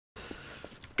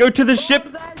Go to the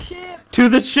ship. To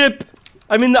the ship.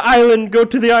 I mean the island. Go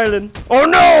to the island. Oh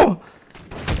no!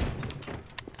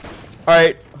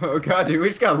 Alright. Oh god, dude, we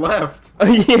just got left.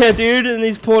 Yeah, dude, and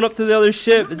he's pulling up to the other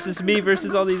ship. It's just me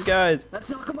versus all these guys. Let's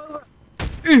knock him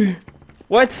over.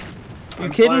 What? You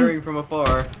I'm kidding? firing from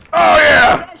afar. Oh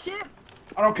yeah!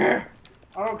 I don't care.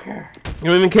 I don't care. You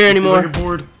don't even care anymore.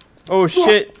 Board. Oh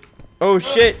shit. Oh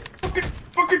shit.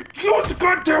 Fucking use the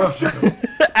goddamn shit.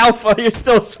 Alpha, you're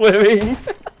still swimming.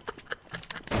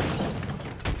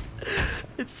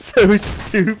 It's so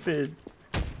stupid.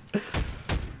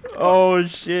 Oh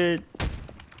shit.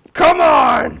 Come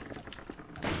on!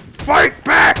 Fight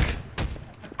back!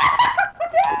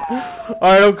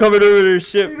 Alright, I'm coming over to the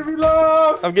ship.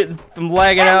 I'm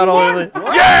lagging out all the way.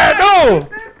 Yeah, no!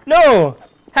 No!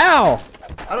 How?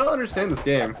 I don't understand this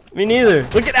game. Me neither.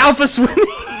 Look at Alpha swimming!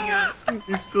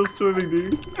 He's still swimming,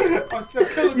 dude. I'm still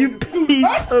killing You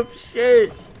piece of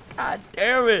shit! God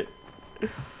damn it!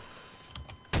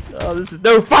 Oh, this is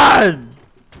no fun!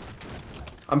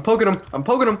 I'm poking him. I'm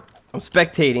poking him. I'm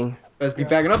spectating. Best be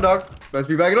backing up, dog. Best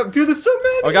be backing up. Dude, there's so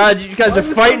many. Oh god, you guys Why are is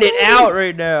there fighting so it many? out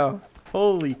right now.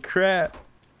 Holy crap.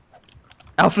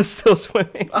 Alpha's still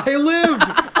swimming. I lived.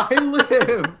 I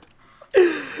lived.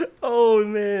 Oh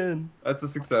man. That's a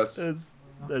success.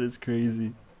 That is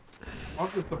crazy.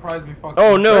 I'm just surprised we fucking.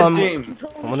 Oh no, Red I'm team.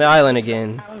 on the island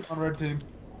again. On red team.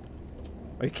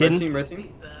 Are you kidding? Red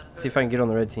team. See if I can get on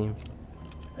the red team.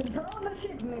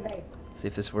 See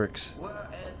if this works.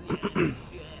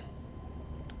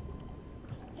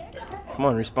 Come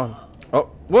on, respawn. Oh,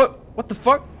 what? What the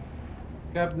fuck?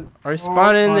 Captain. I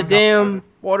respawned in the damn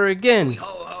water again.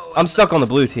 I'm stuck on the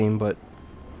blue team, but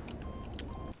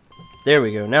there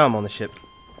we go. Now I'm on the ship.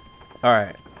 All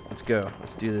right, let's go.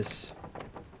 Let's do this.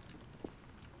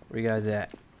 Where you guys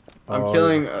at? I'm Oh,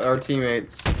 killing our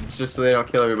teammates just so they don't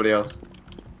kill everybody else.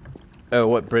 Oh,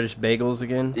 what? British bagels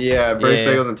again? Yeah, British Yeah.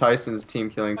 Bagels and Tyson's team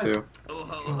killing too.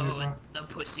 The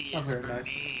pussy Not is very for nice.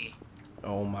 me.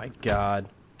 Oh my god.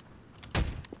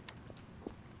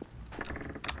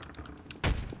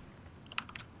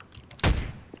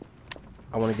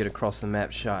 I want to get across the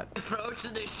map shot. Approach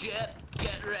the ship.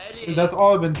 Get ready. Dude, that's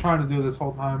all I've been trying to do this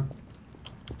whole time.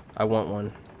 I want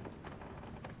one.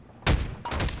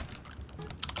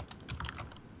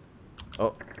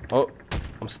 Oh, oh,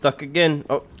 I'm stuck again.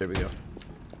 Oh, there we go.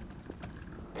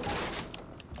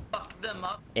 Fuck them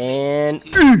up. And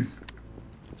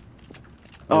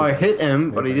Oh, I hit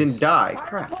him, but he didn't die.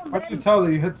 Crap. How can you tell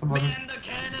that you hit somebody? Man the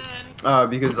cannon.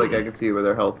 Because like I can see where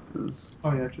their health is.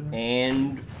 Oh yeah, true.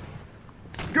 and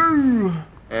go.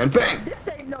 And bang! This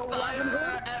ain't no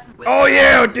fire. Oh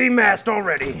yeah, demasked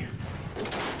already.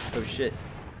 Oh shit.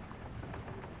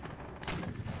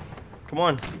 Come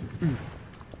on.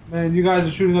 Man, you guys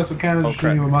are shooting us with cannons, Oh,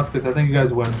 shooting you with muskets. I think you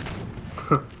guys win.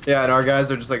 Yeah, and our guys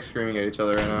are just like screaming at each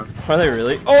other right now. Are they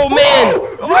really? Oh man!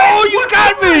 Oh, you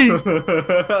got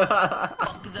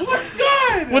me! What's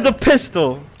good? With a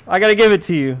pistol. I gotta give it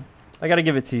to you. I gotta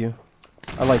give it to you.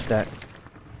 I like that.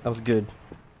 That was good.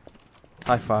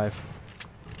 High five.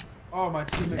 Oh my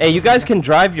teammate. Hey, you guys can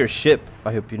drive your ship.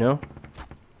 I hope you know.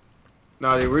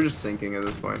 Nah, dude, we're just sinking at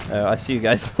this point. I see you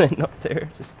guys laying up there,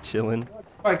 just chilling.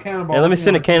 By cannonball. Hey, let me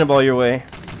send a cannonball your way.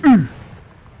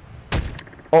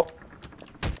 Oh.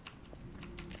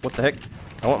 What the heck?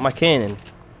 I want my cannon.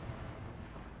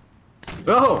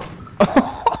 No!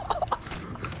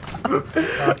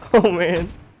 Oh man.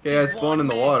 Okay, I spawned in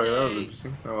the water. That was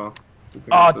interesting. Oh well.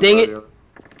 Aw, dang it.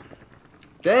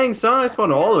 Dang, son, I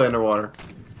spawned all the way underwater.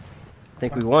 I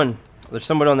think we won. There's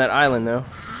somebody on that island though.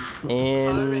 I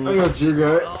And think that's your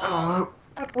guy.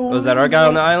 oh, is that our guy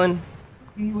on the island?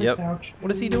 Yep. Couch.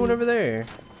 What is he doing over there?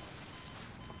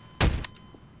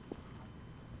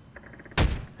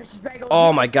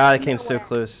 Oh my god, I came so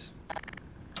close.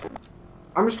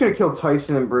 I'm just gonna kill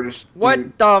Tyson and British. What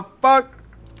dude. the fuck?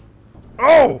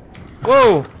 Oh!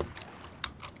 Whoa!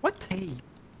 What? Hey,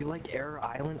 you like Error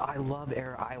Island? I love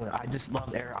Error Island. I just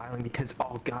love Error Island because,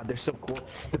 oh god, they're so cool.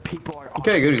 The people are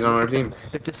Okay, good, he's on our team.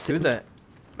 They're just Who sitting that?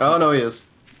 Oh, no, he is.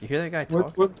 You hear that guy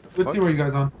talk? What fuck? team are you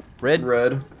guys on? Red?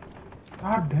 Red.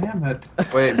 God damn it.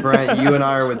 Wait, Brent, you and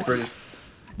I are with British.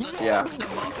 Yeah.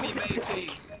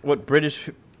 What British?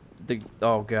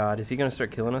 Oh god, is he gonna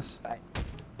start killing us?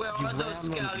 Where You are those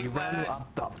ran scallywags?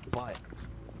 up the butt.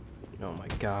 Oh my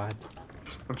god.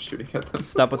 I'm shooting at them.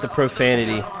 Stop with the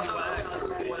profanity.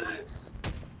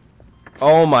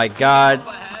 Oh my god.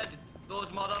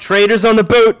 Traitors on the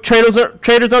boat! Traitors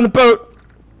on the boat!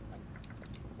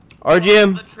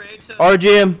 RGM!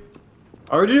 RGM!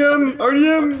 RGM!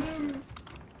 RGM!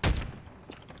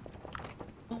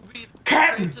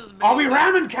 Captain! Are we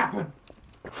ramming, Captain?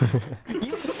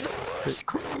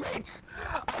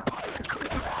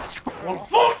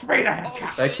 Full speed ahead.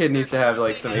 That kid needs to have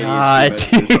like some Ah,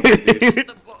 ADHD medicine.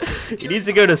 dude. He needs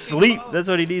to go to sleep. That's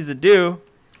what he needs to do.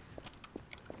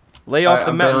 Lay off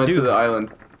the I'm Mountain bailing to Dew. the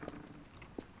island.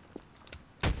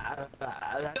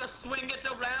 Just swing it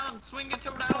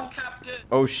around, Captain.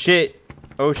 Oh shit.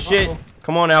 Oh shit.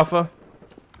 Come on, Alpha.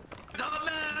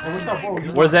 What's up, boy?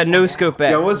 Where's that no scope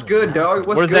at? Yeah, what's good, dog?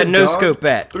 What's Where's good, that no dog? scope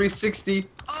at? 360.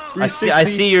 I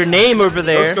see your name over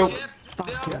there. No scope.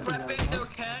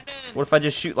 What if I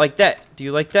just shoot like that? Do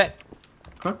you like that?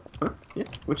 Huh? Huh? Yeah.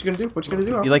 What you gonna do? What you gonna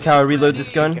do? You like how I reload this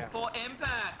gun? For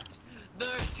impact. They're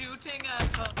shooting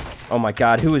at us. Oh my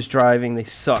god, who is driving? They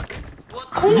suck.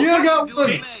 Yeah, I got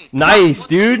one. Nice,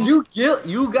 dude.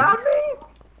 You got me?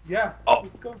 Yeah. Oh.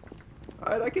 Let's go.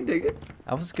 Alright, I can dig it.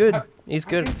 Alpha's good. He's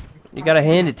good. You gotta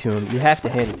hand it to him. You have to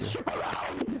hand it to him.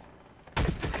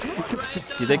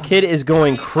 Dude, that kid is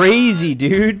going crazy,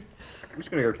 dude. I'm just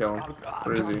gonna go kill him.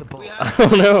 Where is he? I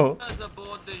don't know.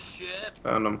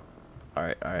 Found him.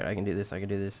 Alright, alright, I can do this. I can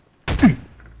do this.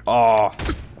 Oh,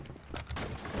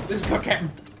 This is good,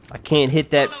 Captain. I can't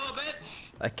hit that.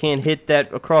 I can't hit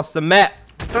that across the map.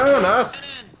 Turn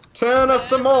us! Turn us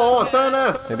some more! Turn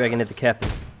us! Maybe I can hit the captain.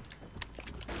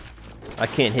 I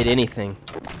can't hit anything.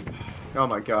 Oh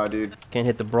my god, dude. Can't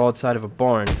hit the broadside of a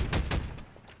barn.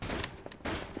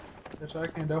 That's what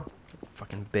I can do.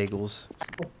 Fucking bagels.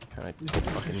 What kind of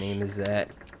fucking name is that?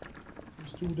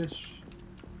 Let's do this.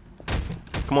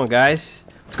 Come on, guys.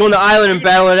 Let's go on the island and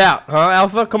battle it out, huh,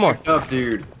 Alpha? Come on. Up,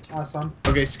 dude. Ah, son.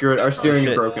 Okay, screw it. Our steering is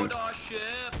shit. broken.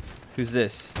 Who's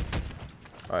this?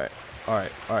 Alright,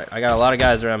 alright, alright. I got a lot of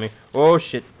guys around me. Oh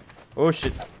shit. Oh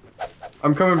shit.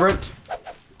 I'm coming, Brent.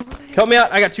 Help me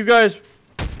out. I got 2 guys.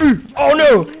 Oh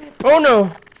no. Oh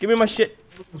no. Give me my shit.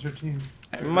 What's your team?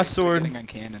 Give me my sword. On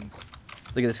cannons.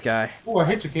 Look at this guy. Oh, I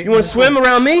hit you, Kate. You want to swim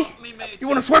around me? You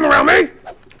want to swim around me?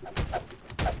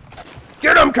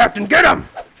 Get him, Captain. Get him.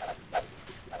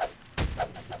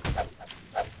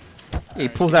 He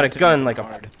pulls out a gun like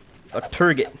a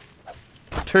turget.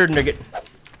 Turd nugget.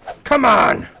 Come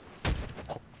on.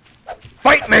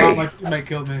 Fight Oh, my me. teammate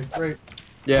killed me. Great.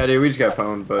 Yeah, dude, we just got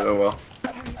pwned, but oh well.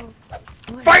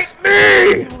 Fight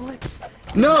me.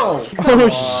 No!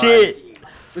 Oh shit.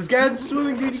 This guy's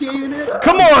swimming, dude. You can't even hit him.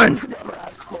 Come on.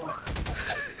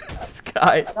 This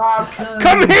guy. Stop killing me.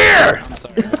 Come here. I'm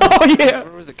sorry. Oh yeah.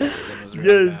 Where was the captain? Was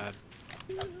really Yes.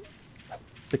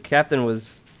 The captain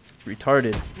was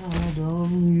retarded. I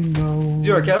don't know.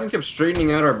 Dude, our captain kept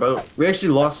straightening out our boat. We actually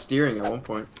lost steering at one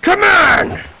point. Come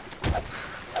on.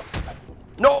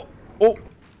 No. Oh.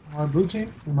 My blue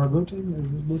team? Am I blue team?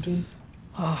 Is this blue team?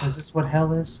 Is this what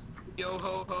hell is? Yo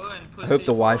ho ho and I hope the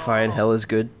Wi-Fi in hell is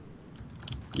good.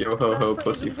 Yo ho ho,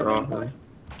 pussy for all. Alright,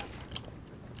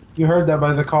 You heard that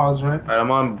by the cause, right?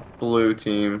 I'm on blue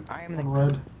team, I am I'm the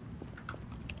red.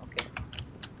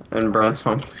 and Brent's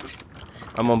on blue team.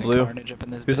 I'm on blue. carnage up in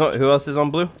this Who's on? Who else is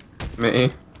on blue?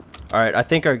 Me. All right. I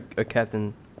think our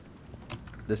captain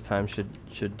this time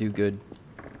should do good,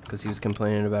 because he was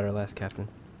complaining about our last captain.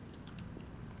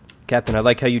 Captain, I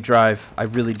like how you drive. I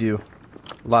really do.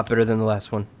 A lot better than the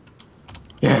last one.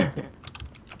 Yeah.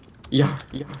 Yeah.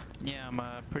 Yeah, I'm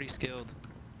pretty skilled.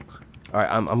 All right.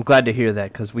 I'm glad to hear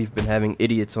that, because we've been having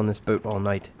idiots on this boat all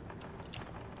night.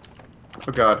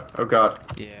 Oh god. Oh god.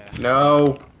 Yeah.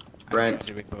 No. I Brent.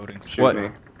 graduated boating Shoot What? me.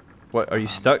 What? Are you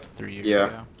stuck? 3 years Yeah.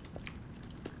 ago.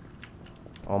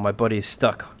 Oh, my buddy is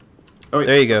stuck. Oh, wait.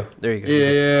 There you go. There you go.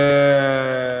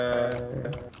 Yeah.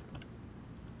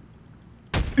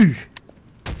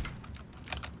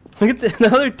 Look at the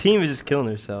other team is just killing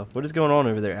herself. What is going on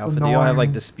over there, It's Alpha? Do y'all have like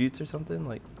annoying. disputes or something?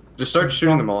 Like, Just start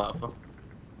shooting them all, Alpha.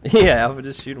 yeah, Alpha,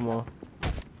 just shoot them all.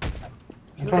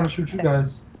 I'm trying to shoot you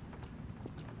guys.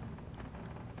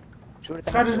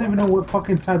 This guy doesn't even know what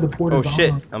fucking side the port Oh is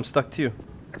shit, on. I'm stuck too.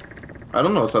 I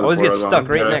don't know what's on the Always port get I was stuck on,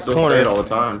 right in but I that still corner. say it all the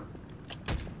time.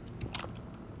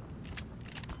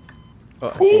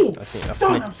 Oh, I see, Ooh! I see, I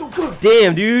Son, see. I'm so good!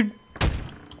 Damn, dude.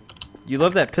 You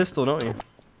love that pistol, don't you?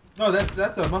 No,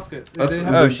 that's a musket. That's They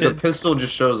the, have- Oh, the shit. pistol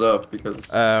just shows up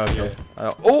because. Okay.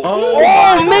 yeah. Oh,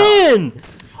 Oh, man!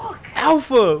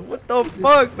 Alpha, what the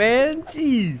fuck, man?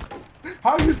 Jeez.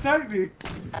 How you snipe me?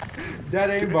 That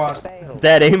aimbot.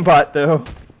 That aimbot, though.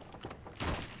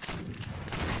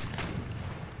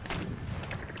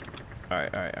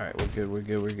 Alright, we're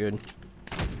good, we're good.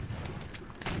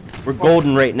 We're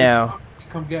golden right now.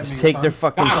 Come get Just me. take son. their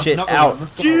fucking Got him. shit Another out. one.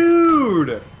 Let's go.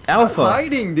 Dude! Alpha.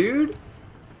 Hiding, dude!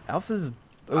 Alpha's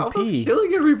OP. Alpha's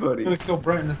killing everybody. I'm gonna kill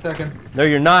Brent in a second. No,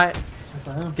 you're not. Yes,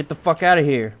 I am. Get the fuck out of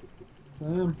here. Yes,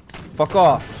 I am. Fuck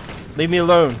off. Leave me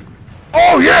alone.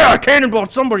 Oh yeah, I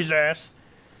cannonballed somebody's ass.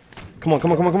 Come on,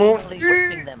 come on, come on, come on. Totally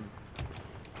whipping them.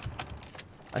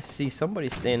 I see somebody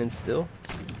standing still.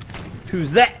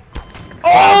 Who's that?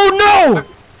 Oh no!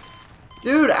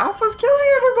 Dude, Alpha's killing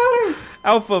everybody.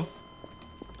 Alpha,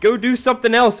 go do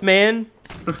something else, man.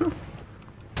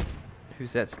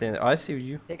 Who's that standing? Oh, I see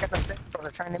you. Take out the things.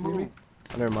 They're trying to move.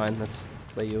 Oh, never mind. That's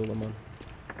Leolamon.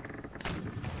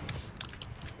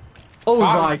 Oh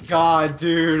my god,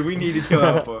 dude. We need to kill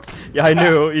Alpha. Yeah, I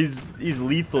knew. He's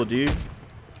lethal, dude.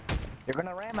 You're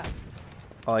gonna ram it.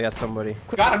 Oh, I got somebody.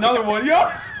 Got another one, yo!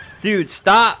 Dude,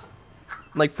 stop!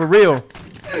 Like, for real.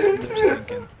 They're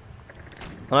stinking.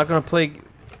 I'm not gonna play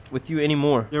with you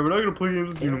anymore. Yeah, we're not gonna play games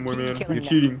with you no more, man. Killing You're them.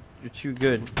 cheating. You're too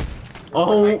good.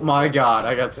 Oh my god,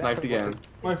 I got sniped again.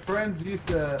 My friends used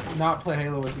to not play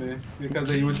Halo with me because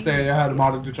they would say I had a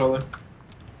modded controller.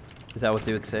 Is that what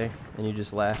they would say? And you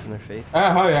just laugh in their face? Oh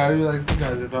yeah, I'd be like, you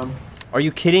guys are dumb. Are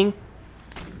you kidding?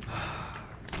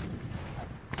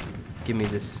 Give me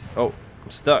this. Oh,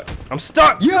 I'm stuck. I'm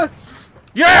stuck! Yes!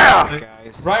 Yeah!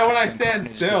 Guys, Right when I some stand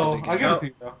partners still, did it I'll give again. it to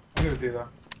you though. I'll give it to you though.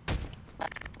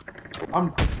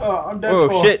 I'm dead Oh,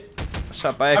 full. shit. I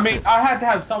shot by I accident. mean, I had to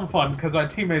have some fun because my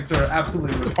teammates are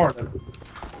absolutely retarded.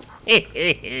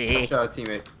 Shot out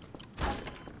teammate.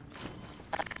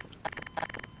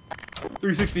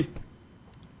 360.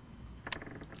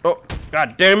 Oh,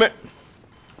 god damn it.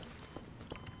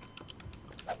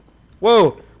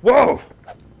 Whoa, whoa!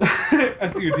 I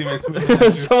see your teammates.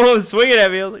 moving. Someone was swinging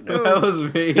at me. I was like, no. That was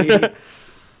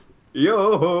me.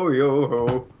 Yo ho, yo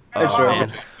ho. Oh,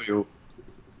 man.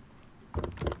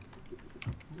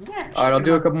 Alright, I'll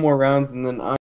do a couple more rounds and then